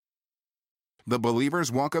The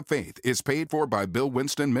Believer's Walk of Faith is paid for by Bill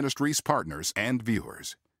Winston Ministries partners and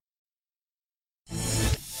viewers.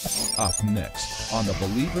 Up next on The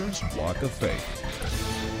Believer's Walk of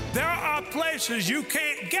Faith. There are places you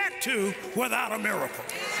can't get to without a miracle.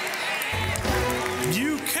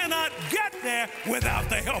 You cannot get there without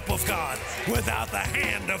the help of God, without the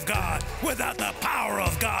hand of God, without the power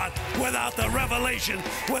of God, without the revelation,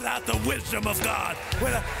 without the wisdom of God.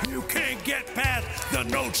 You can't get past the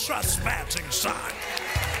no trespassing sign.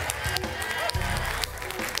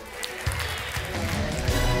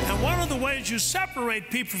 And one of the ways you separate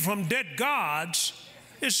people from dead gods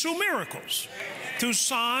is through miracles, through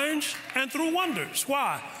signs and through wonders.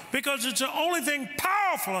 Why? Because it's the only thing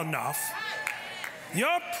powerful enough.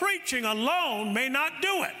 Your preaching alone may not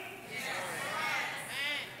do it.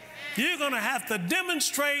 You're going to have to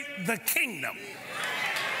demonstrate the kingdom,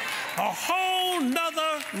 a whole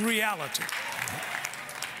nother reality.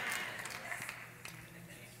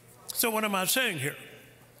 So what am I saying here?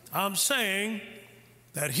 I'm saying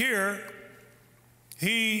that here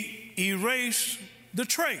he erased the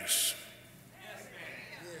trace.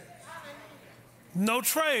 No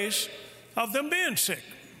trace of them being sick.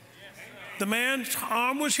 The man's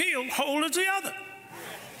arm was healed, whole as the other.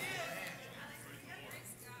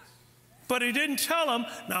 But he didn't tell them,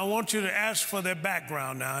 now I want you to ask for their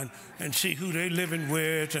background now and see who they're living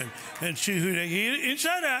with and see who they, he didn't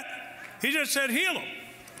say that. He just said heal them.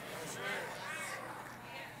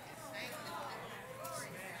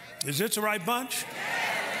 Is this the right bunch?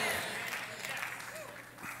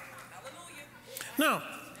 No,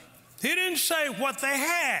 he didn't say what they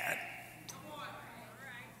had.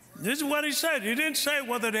 This is what he said. He didn't say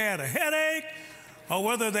whether they had a headache or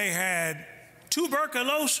whether they had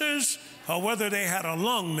tuberculosis or whether they had a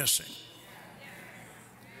lung missing.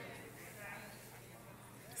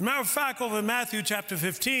 As a matter of fact, over in Matthew chapter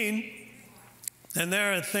 15, and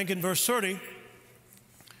there I think in verse 30,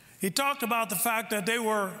 he talked about the fact that they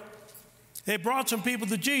brought some people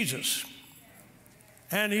to Jesus.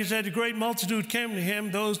 And he said the great multitude came to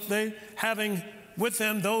him, they having with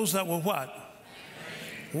them those that were what?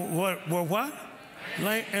 Were what?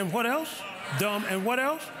 Lame, and what else? Dumb, and what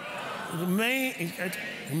else? Maimed.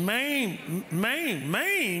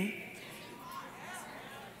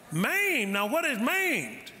 Now what is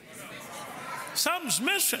maimed? Something's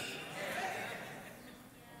missing.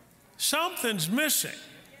 Something's missing.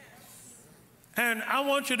 And I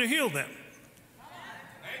want you to heal them.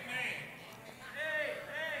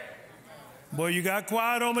 Boy, you got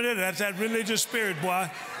quiet on me there. That's that religious spirit, boy.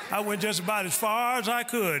 I went just about as far as I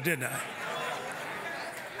could, didn't I?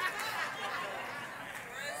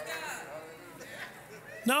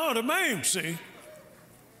 No, the maimed, see.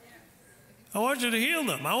 I want you to heal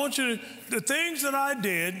them. I want you to, the things that I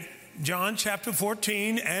did, John chapter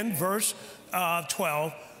 14 and verse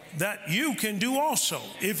 12, that you can do also.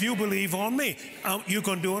 If you believe on me, you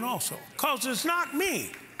can do it also. Because it's not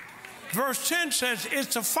me. Verse 10 says,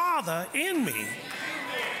 it's the Father in me.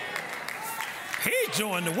 He's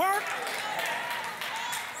doing the work.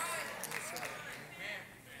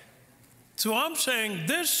 So I'm saying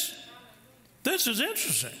this is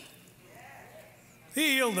interesting.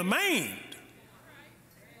 He healed the maimed.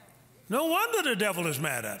 No wonder the devil is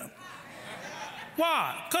mad at him.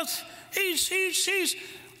 Why? Because he's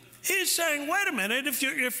saying, wait a minute, if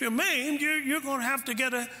you're maimed, you're going to have to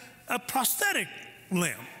get a prosthetic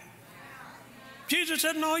limb. Jesus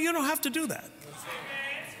said, no, you don't have to do that.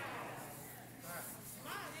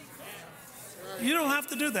 You don't have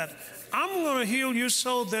to do that. I'm going to heal you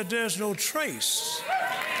so that there's no trace.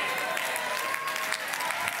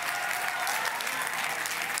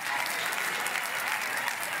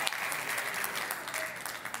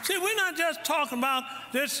 See, we're not just talking about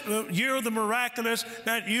this year of the miraculous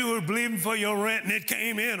that you were believing for your rent and it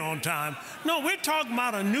came in on time. No, we're talking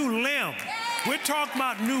about a new limb. We're talking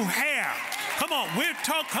about new hair. Come on, we're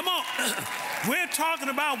talking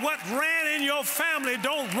about what ran in your family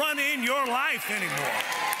don't run in your life anymore.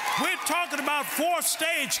 We're talking about 4th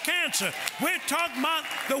stage cancer. We're talking about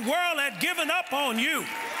the world had given up on you.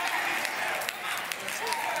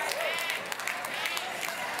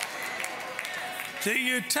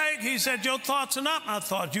 See, he said, your thoughts are not my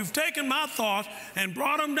thoughts. You've taken my thoughts and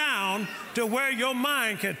brought them down to where your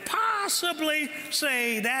mind could possibly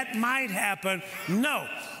say that might happen. No.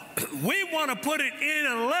 We want to put it in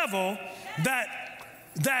a level that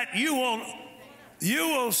you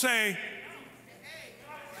will say,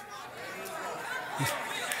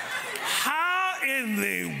 how in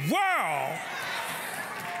the world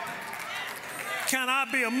can I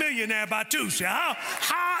be a millionaire by Tuesday? How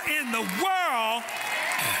in the world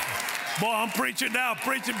Boy, I'm preaching now.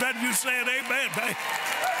 Preaching better than you saying amen, baby.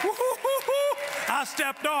 Woo-hoo-hoo-hoo. I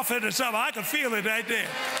stepped off into something. I could feel it right there.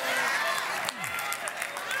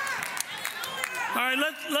 All right,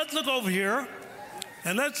 let's look over here.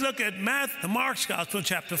 And let's look at Mark's Gospel,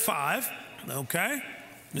 chapter 5. Okay?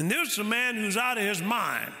 And there's a man who's out of his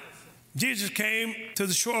mind. Jesus came to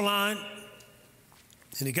the shoreline,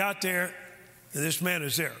 and he got there, and this man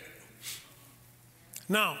is there.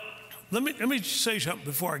 Now, let me say something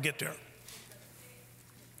before I get there.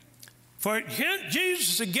 For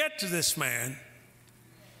Jesus to get to this man,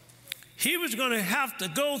 he was going to have to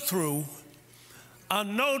go through a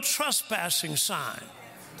no trespassing sign.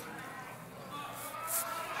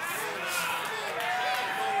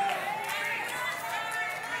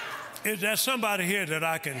 Is there somebody here that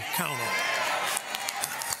I can count on?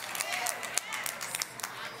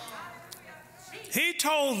 He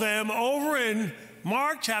told them over in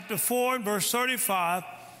Mark chapter 4 and verse 35,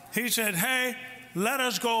 he said, hey, let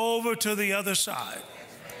us go over to the other side.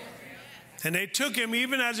 And they took him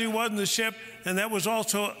even as he was in the ship, and there was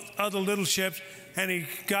also other little ships, and he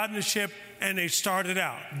got in the ship and they started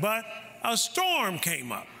out. But a storm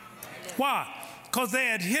came up. Why? Because they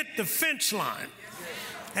had hit the fence line.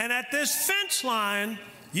 And at this fence line,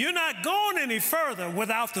 you're not going any further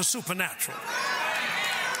without the supernatural.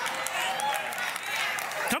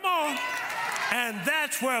 Come on. And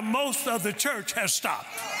that's where most of the church has stopped.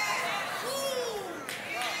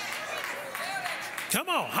 Come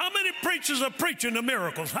on. How many preachers are preaching the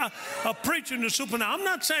miracles? Are preaching the supernatural? I'm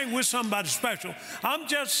not saying we're somebody special. I'm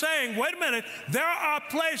just saying, wait a minute, there are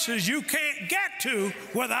places you can't get to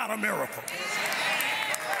without a miracle.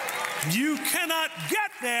 You cannot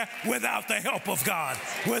get there without the help of God,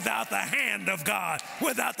 without the hand of God,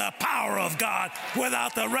 without the power of God,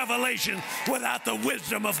 without the revelation, without the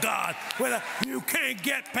wisdom of God. You can't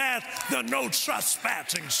get past the no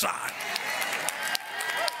trespassing sign.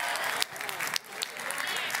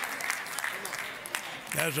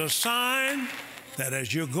 There's a sign that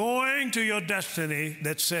as you're going to your destiny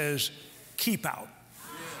that says, keep out.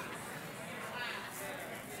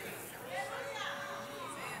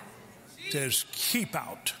 It says, keep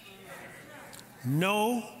out.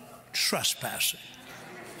 No trespassing.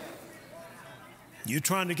 You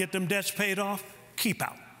trying to get them debts paid off? Keep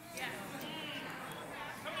out.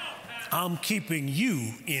 I'm keeping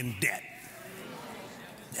you in debt.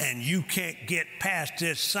 And you can't get past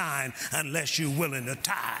this sign unless you're willing to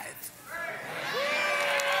tithe.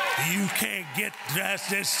 You can't get past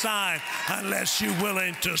this sign unless you're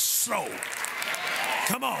willing to sow.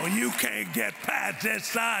 Come on, you can't get past this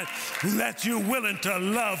sign unless you're willing to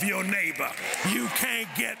love your neighbor. You can't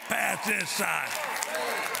get past this sign.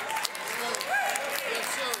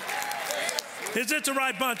 Is this the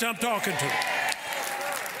right bunch I'm talking to?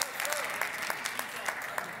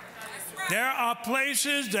 There are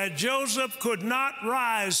places that Joseph could not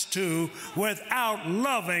rise to without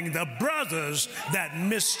loving the brothers that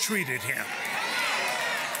mistreated him.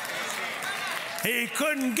 He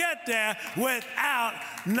couldn't get there without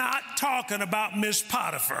not talking about Miss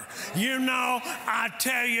Potiphar. You know, I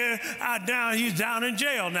tell you, he's down in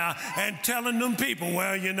jail now and telling them people,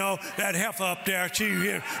 well, you know, that heifer up there, she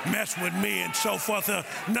messed with me and so forth.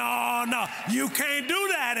 No, you can't do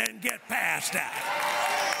that and get past that.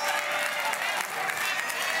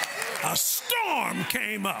 A storm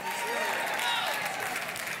came up.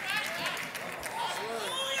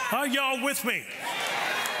 Are y'all with me?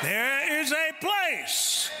 There is a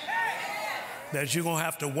place that you're going to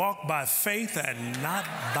have to walk by faith and not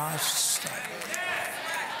by sight.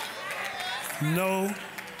 No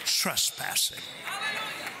trespassing.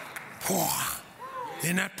 Boy,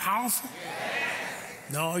 isn't that powerful?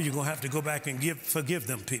 No, you're going to have to go back and forgive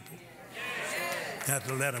them people. You have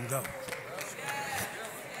to let them go.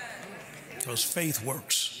 Because faith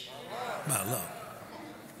works by love.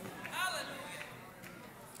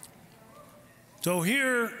 So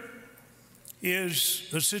here is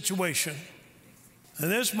the situation.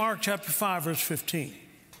 And this is Mark chapter 5, verse 15.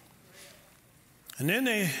 And then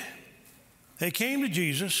they came to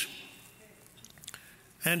Jesus,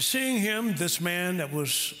 and seeing him, this man that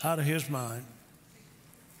was out of his mind,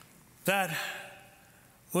 that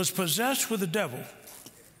was possessed with the devil,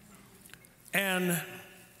 and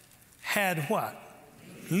had what?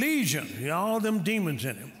 Legion, all them demons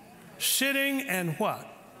in him, sitting and what?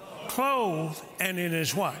 Clothed and in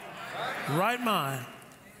his what? Right mind,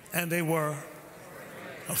 and they were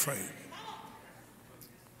afraid.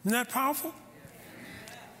 Isn't that powerful?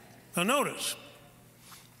 Now notice,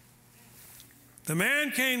 the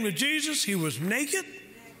man came to Jesus, he was naked.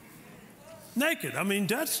 Naked, I mean,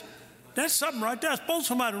 that's something right there. Suppose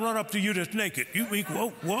somebody run up to you that's naked. You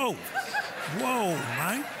whoa. Whoa,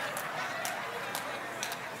 man.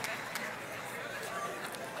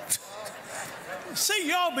 See,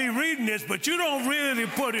 y'all be reading this, but you don't really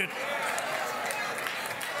put it.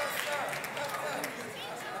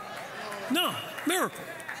 No, miracle.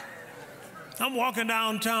 I'm walking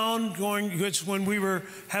downtown it's when we were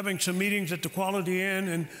having some meetings at the Quality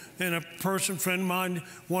Inn, and a friend of mine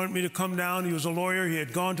wanted me to come down. He was a lawyer. He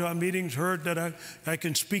had gone to our meetings, heard that I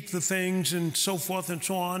can speak the things and so forth and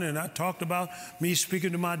so on. And I talked about me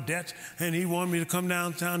speaking to my debts, and he wanted me to come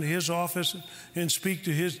downtown to his office and speak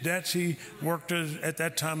to his debts. He worked at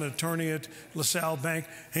that time an attorney at LaSalle Bank.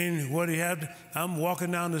 And what he had, I'm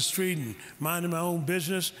walking down the street and minding my own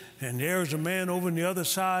business, and there's a man over on the other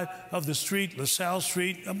side of the street, LaSalle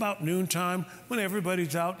Street, about noontime when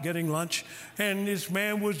everybody's out getting lunch. And this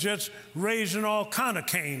man was just raising all kind of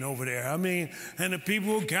Cain over there. I mean, and the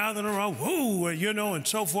people were gathering around, whoo, and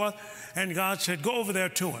so forth. And God said, go over there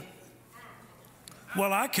to him.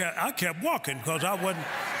 Well, I kept walking because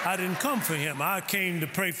I didn't come for him. I came to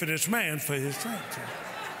pray for this man for his strength.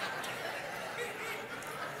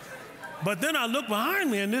 But then I looked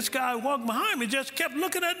behind me, and this guy walked behind me, just kept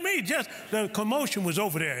looking at me. Just the commotion was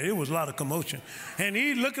over there. It was a lot of commotion. And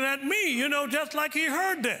he looking at me, just like he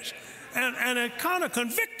heard this. And it kind of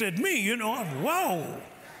convicted me, whoa.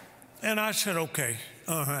 And I said, okay,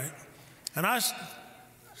 all right. And I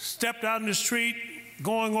stepped out in the street,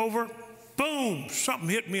 going over, boom, something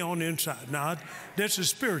hit me on the inside. Now, this is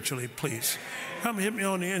spiritually, please. Something hit me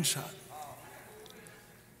on the inside.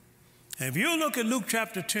 And if you look at Luke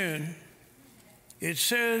chapter 10, it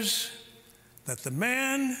says that the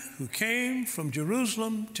man who came from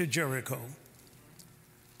Jerusalem to Jericho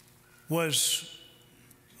was,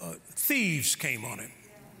 thieves came on him,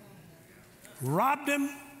 robbed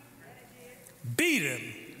him, beat him,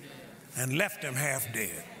 and left him half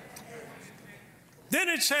dead. Then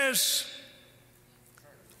it says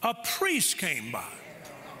a priest came by.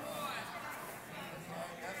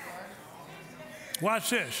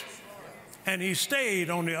 Watch this. And he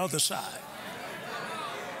stayed on the other side.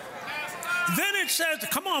 Then it says,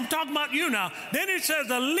 come on, I'm talking about you now. Then it says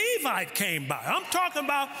the Levite came by. I'm talking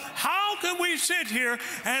about how can we sit here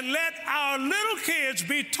and let our little kids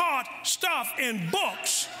be taught stuff in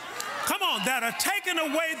books, come on, that are taking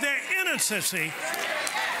away their innocency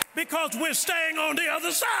because we're staying on the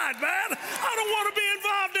other side, man. I don't want to be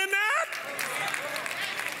involved in that.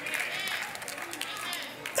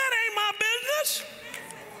 That ain't my business.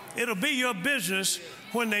 It'll be your business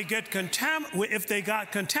when they get if they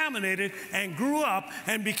got contaminated and grew up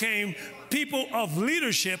and became people of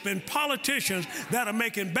leadership and politicians that are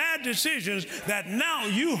making bad decisions, that now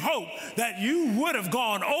you hope that you would have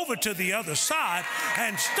gone over to the other side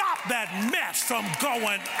and stopped that mess from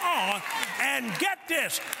going on. And get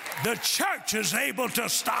this, the church is able to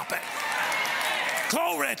stop it.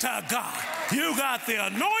 Glory to God. You got the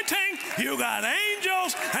anointing, you got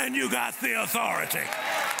angels, and you got the authority.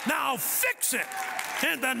 Now fix it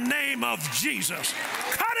in the name of Jesus.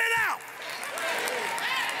 Cut it out.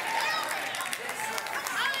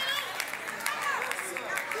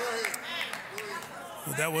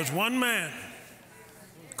 Well, there was one man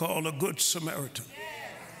called a Good Samaritan.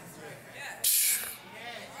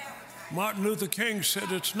 Martin Luther King said,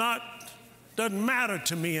 doesn't matter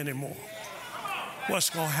to me anymore what's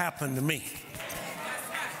going to happen to me.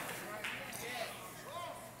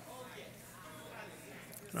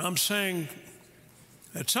 And I'm saying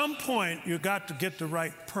at some point you got to get the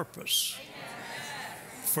right purpose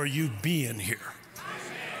for you being here.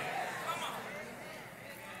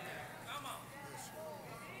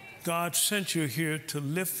 God sent you here to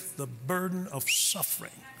lift the burden of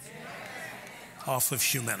suffering off of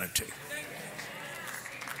humanity.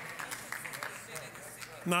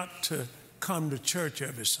 Not to come to church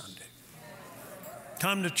every Sunday.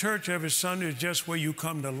 Come to church every Sunday is just where you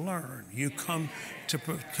come to learn. You come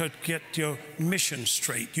to get your mission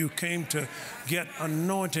straight. You came to get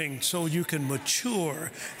anointing so you can mature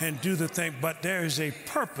and do the thing. But there is a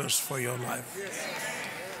purpose for your life.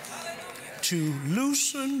 To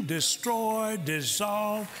loosen, destroy,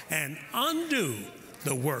 dissolve, and undo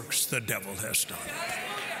the works the devil has done.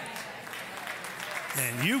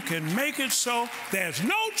 And you can make it so there's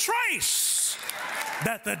no trace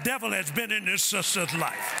that the devil has been in this sister's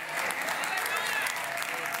life.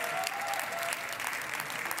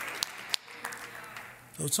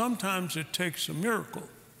 So sometimes it takes a miracle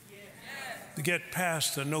to get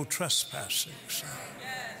past the no trespassing sign.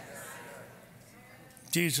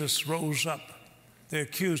 Jesus rose up. They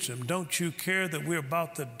accused him. Don't you care that we're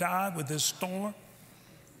about to die with this storm?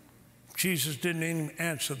 Jesus didn't even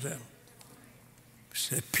answer them. He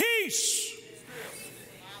said, peace.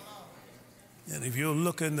 And if you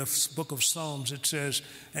look in the book of Psalms, it says,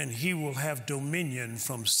 and he will have dominion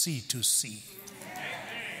from sea to sea.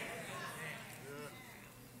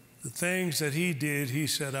 The things that he did, he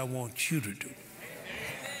said, I want you to do.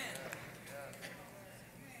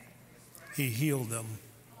 He healed them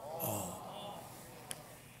all.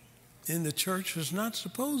 In the church, it's not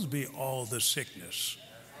supposed to be all the sickness.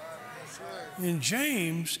 In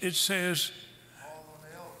James, it says,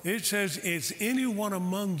 is anyone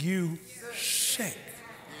among you sick?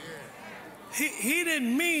 He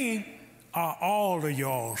didn't mean, are all of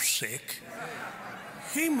y'all sick?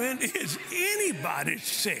 He meant, is anybody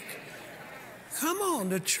sick? Come on,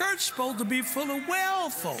 the church's supposed to be full of well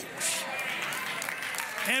folks.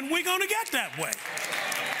 And we're going to get that way.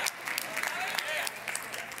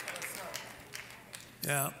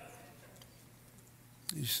 Yeah.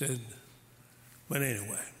 He said, but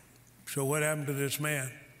anyway, so what happened to this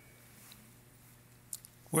man?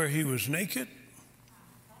 Where he was naked,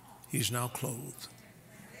 he's now clothed.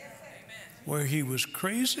 Where he was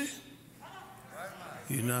crazy,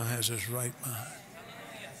 he now has his right mind.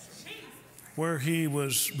 Where he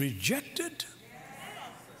was rejected,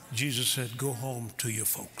 Jesus said, go home to your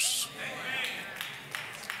folks.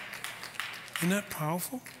 Isn't that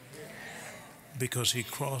powerful? Because he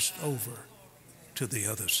crossed over to the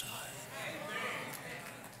other side.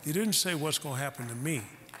 He didn't say what's going to happen to me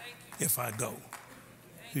if I go.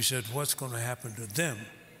 He said, what's going to happen to them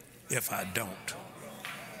if I don't?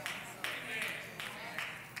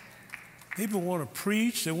 People want to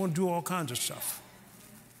preach. They want to do all kinds of stuff.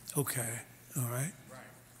 Okay, all right.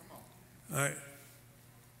 All right.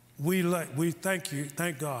 We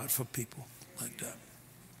thank God for people like that.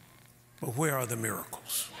 But where are the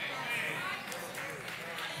miracles?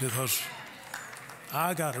 Because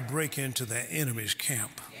I got to break into the enemy's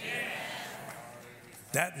camp.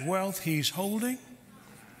 That wealth he's holding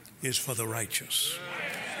is for the righteous.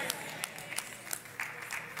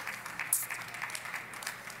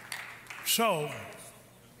 So,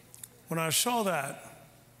 when I saw that,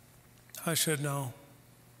 I said, no,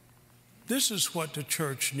 this is what the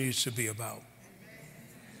church needs to be about.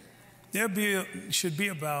 Should be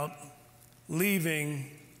about leaving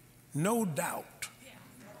no doubt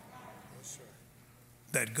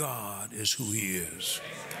that God is who he is.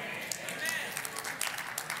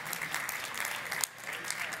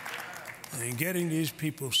 And getting these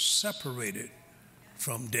people separated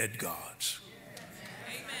from dead gods.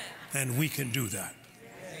 And we can do that.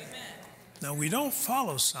 Now, we don't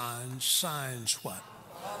follow signs. Signs what?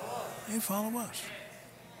 They follow us.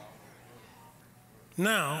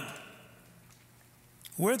 Now,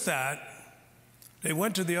 with that, they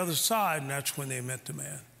went to the other side, and that's when they met the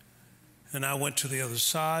man. And I went to the other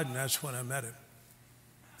side, and that's when I met him.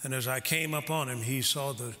 And as I came up on him, he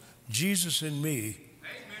saw the Jesus in me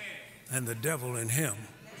and the devil in him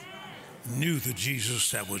knew the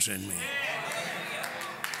Jesus that was in me.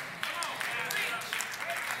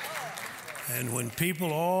 And when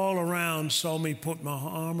people all around saw me put my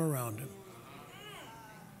arm around him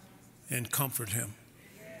and comfort him,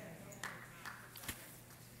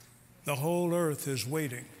 the whole earth is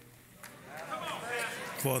waiting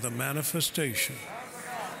for the manifestation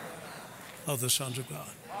of the sons of God.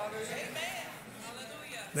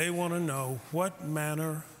 They want to know what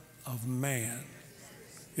manner of man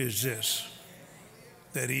is this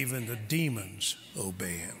that even the demons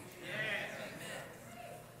obey him.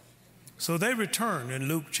 So they return in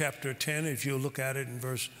Luke chapter 10, if you look at it in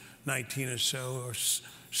verse 19 or so, or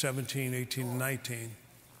 17, 18, and 19. He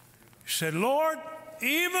said, Lord,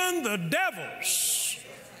 even the devils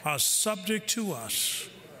are subject to us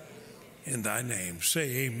in thy name.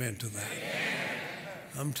 Say amen to that. Amen.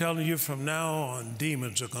 I'm telling you, from now on,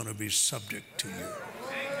 demons are going to be subject to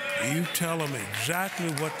you. You tell them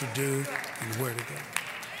exactly what to do and where to go.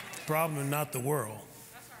 The problem is not the world.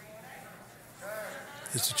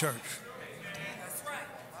 It's the church.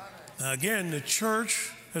 Now again, the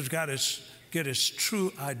church has got to get its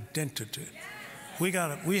true identity. We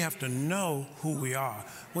have to know who we are.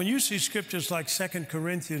 When you see scriptures like 2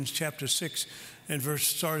 Corinthians chapter 6 and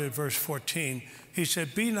started at verse 14, he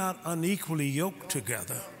said, be not unequally yoked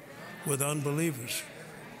together with unbelievers.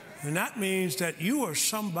 And that means that you are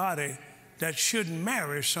somebody that shouldn't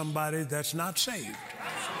marry somebody that's not saved.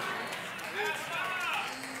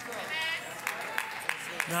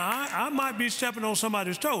 Now, I might be stepping on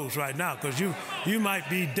somebody's toes right now because you might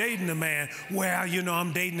be dating a man. Well, you know,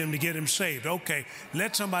 I'm dating him to get him saved. Okay,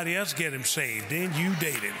 let somebody else get him saved. Then you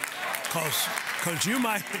date him because you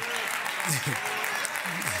might.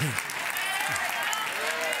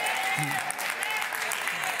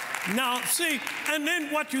 Now, see, and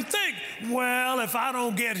then what you think, well, if I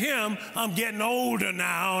don't get him, I'm getting older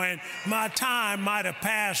now, and my time might have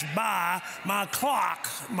passed by, my clock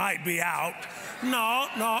might be out. No,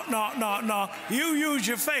 no, no, no, no. You use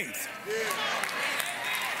your faith.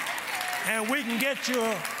 And we can get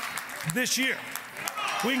you this year.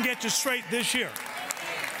 We can get you straight this year.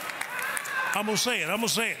 I'm going to say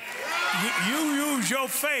it. You use your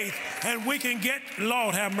faith, and we can get,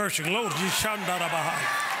 Lord have mercy. Lord,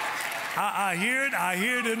 I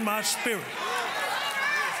hear it in my spirit.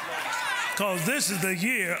 Because this is the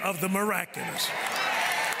year of the miraculous.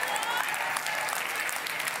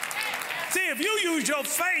 See, if you use your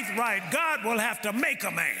faith right, God will have to make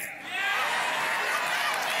a man.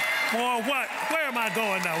 Or what? Where am I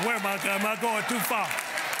going now? Where am I going? Am I going too far?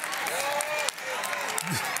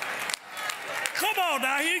 Come on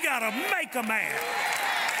now, you got to make a man.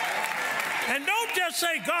 And don't just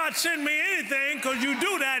say, God, send me anything, because you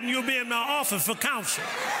do that and you'll be in my office for counsel.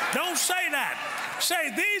 Don't say that. Say,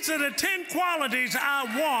 these are the 10 qualities I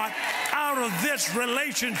want out of this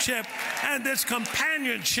relationship and this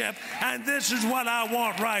companionship, and this is what I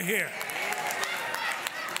want right here.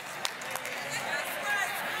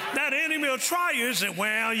 That enemy will try you and say,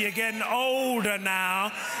 well, you're getting older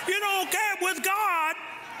now. You don't care. With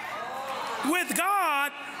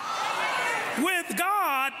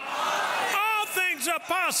God, all things are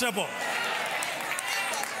possible.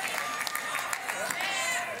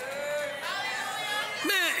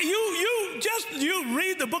 Man, you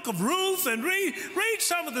read the book of Ruth and read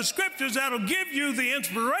some of the scriptures that'll give you the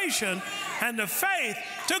inspiration and the faith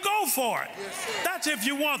to go for it. That's if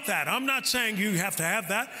you want that. I'm not saying you have to have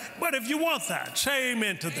that, but if you want that, say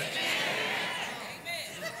amen to this.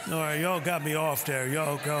 All right, y'all got me off there.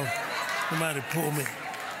 Y'all go. Somebody pull me.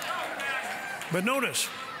 But notice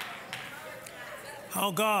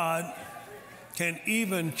how God can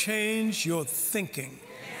even change your thinking.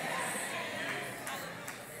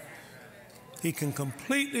 He can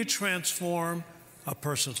completely transform a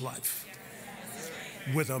person's life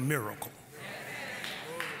with a miracle.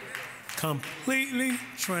 Completely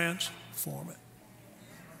transform it.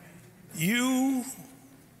 You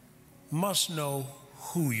must know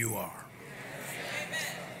who you are.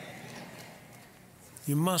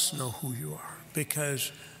 You must know who you are,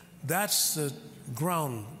 because that's the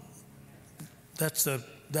ground, that's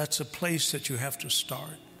the place that you have to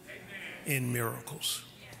start in miracles.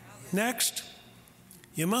 Next,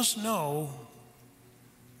 you must know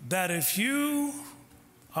that if you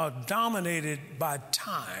are dominated by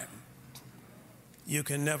time, you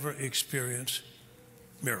can never experience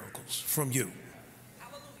miracles from you.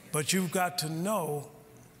 But you've got to know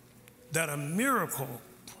that a miracle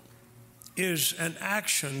is an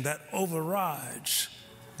action that overrides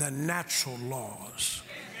the natural laws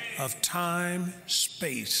of time,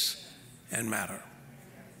 space, and matter.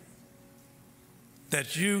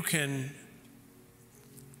 That you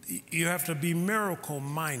have to be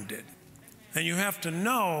miracle-minded, and you have to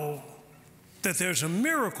know that there's a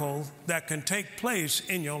miracle that can take place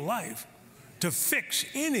in your life to fix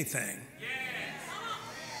anything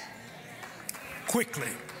quickly.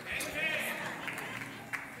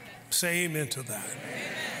 Say amen to that.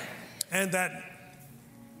 And that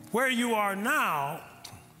where you are now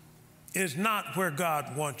is not where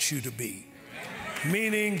God wants you to be.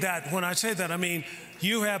 Meaning that when I say that, I mean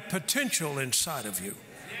you have potential inside of you.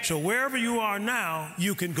 So wherever you are now,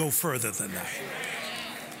 you can go further than that.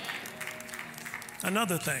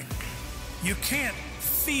 Another thing, you can't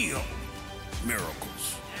feel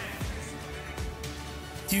miracles.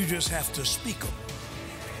 You just have to speak them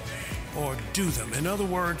or do them. In other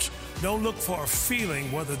words, don't look for a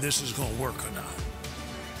feeling whether this is going to work or not.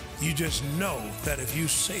 You just know that if you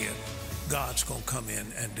say it, God's going to come in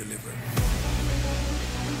and deliver it.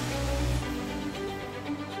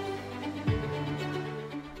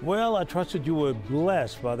 Well, I trust that you were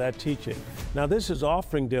blessed by that teaching. Now, this is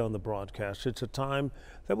Offering Day on the broadcast. It's a time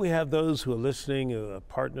that we have those who are listening,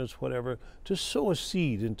 partners, whatever, to sow a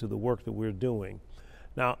seed into the work that we're doing.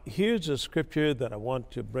 Now, here's a scripture that I want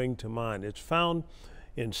to bring to mind. It's found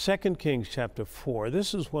in 2 Kings chapter 4.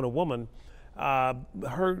 This is when a woman,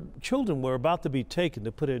 her children were about to be taken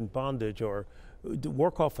to put in bondage or to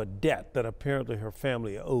work off a debt that apparently her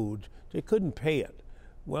family owed. They couldn't pay it.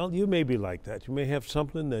 Well, you may be like that. You may have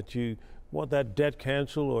something that you want that debt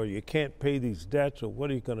canceled, or you can't pay these debts, or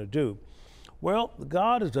what are you going to do? Well,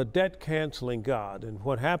 God is a debt-canceling God, and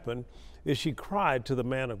what happened is she cried to the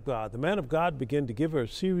man of God. The man of God began to give her a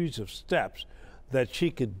series of steps that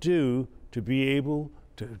she could do to be able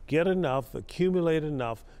to get enough, accumulate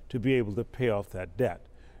enough to be able to pay off that debt.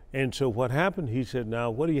 And so what happened, he said, now,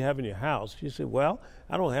 what do you have in your house? She said, well,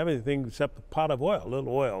 I don't have anything except a pot of oil, a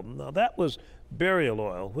little oil. Now, that was burial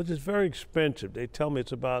oil, which is very expensive. They tell me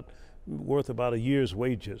it's worth about a year's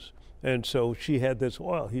wages. And so she had this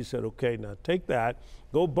oil. He said, okay, now take that,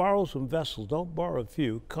 go borrow some vessels, don't borrow a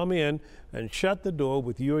few, come in and shut the door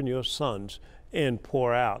with you and your sons and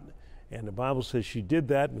pour out. And the Bible says she did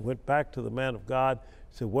that and went back to the man of God,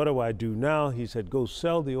 said, what do I do now? He said, go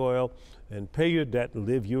sell the oil and pay your debt and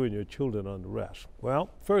live you and your children on the rest. Well,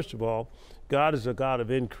 first of all, God is a God of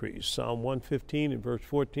increase. Psalm 115 and verse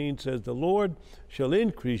 14 says, the Lord shall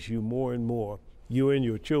increase you more and more, you and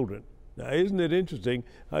your children. Now, isn't it interesting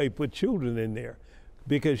how he put children in there?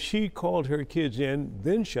 Because she called her kids in,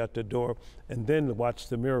 then shut the door, and then watched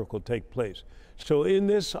the miracle take place. So in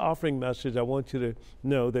this offering message, I want you to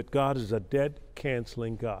know that God is a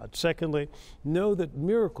debt-canceling God. Secondly, know that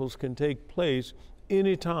miracles can take place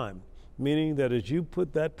anytime, meaning that as you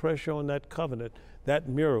put that pressure on that covenant, that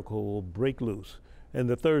miracle will break loose. And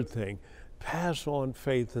the third thing, pass on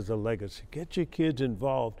faith as a legacy. Get your kids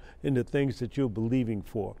involved in the things that you're believing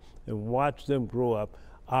for and watch them grow up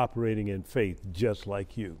operating in faith just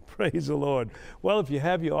like you. Praise the Lord. Well, if you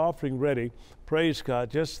have your offering ready, praise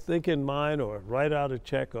God, just think in mind or write out a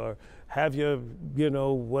check or have your,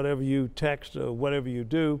 whatever you text or whatever you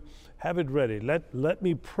do, have it ready. Let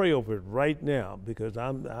me pray over it right now because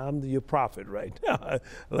I'm your prophet right now.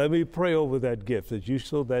 Let me pray over that gift. As you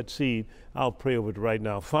sow that seed, I'll pray over it right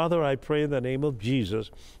now. Father, I pray in the name of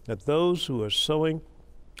Jesus that those who are sowing,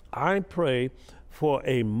 I pray for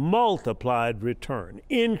a multiplied return,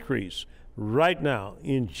 increase right now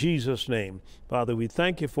in Jesus' name. Father, we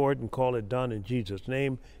thank you for it and call it done in Jesus'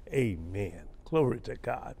 name. Amen. Glory to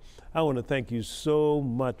God. I want to thank you so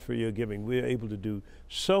much for your giving. We are able to do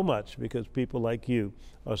so much because people like you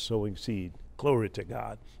are sowing seed. Glory to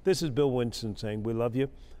God. This is Bill Winston saying we love you,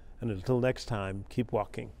 and until next time, keep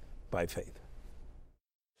walking by faith.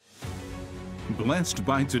 Blessed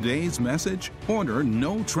by today's message? Order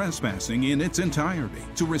No Trespassing in its entirety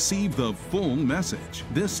to receive the full message.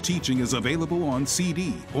 This teaching is available on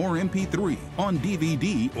CD or MP3, on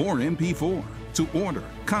DVD or MP4. To order,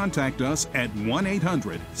 contact us at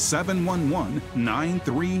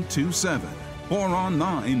 1-800-711-9327 or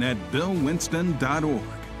online at billwinston.org.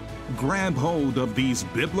 Grab hold of these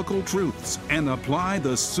biblical truths and apply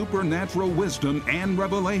the supernatural wisdom and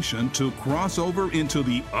revelation to cross over into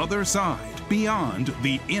the other side, beyond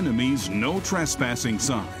the enemy's no trespassing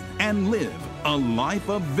sign, and live a life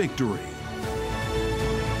of victory.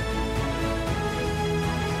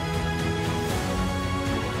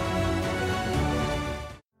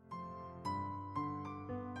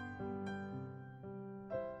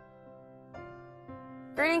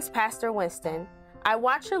 Greetings, Pastor Winston. I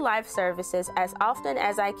watch your live services as often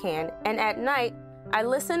as I can, and at night, I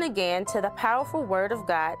listen again to the powerful word of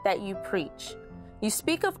God that you preach. You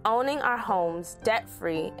speak of owning our homes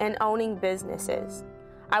debt-free and owning businesses.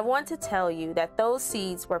 I want to tell you that those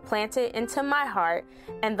seeds were planted into my heart,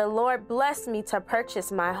 and the Lord blessed me to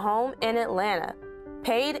purchase my home in Atlanta,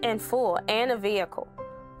 paid in full and a vehicle.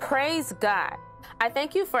 Praise God. I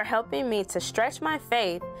thank you for helping me to stretch my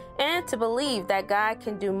faith and to believe that God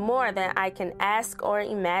can do more than I can ask or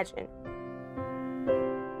imagine.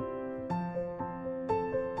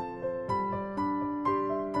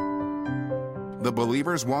 The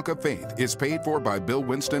Believer's Walk of Faith is paid for by Bill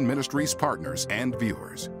Winston Ministries partners and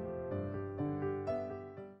viewers.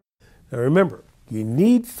 Now remember, you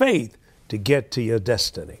need faith to get to your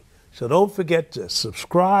destiny. So don't forget to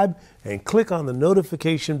subscribe and click on the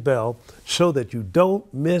notification bell so that you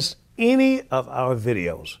don't miss any of our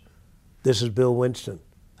videos. This is Bill Winston.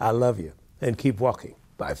 I love you, and keep walking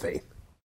by faith.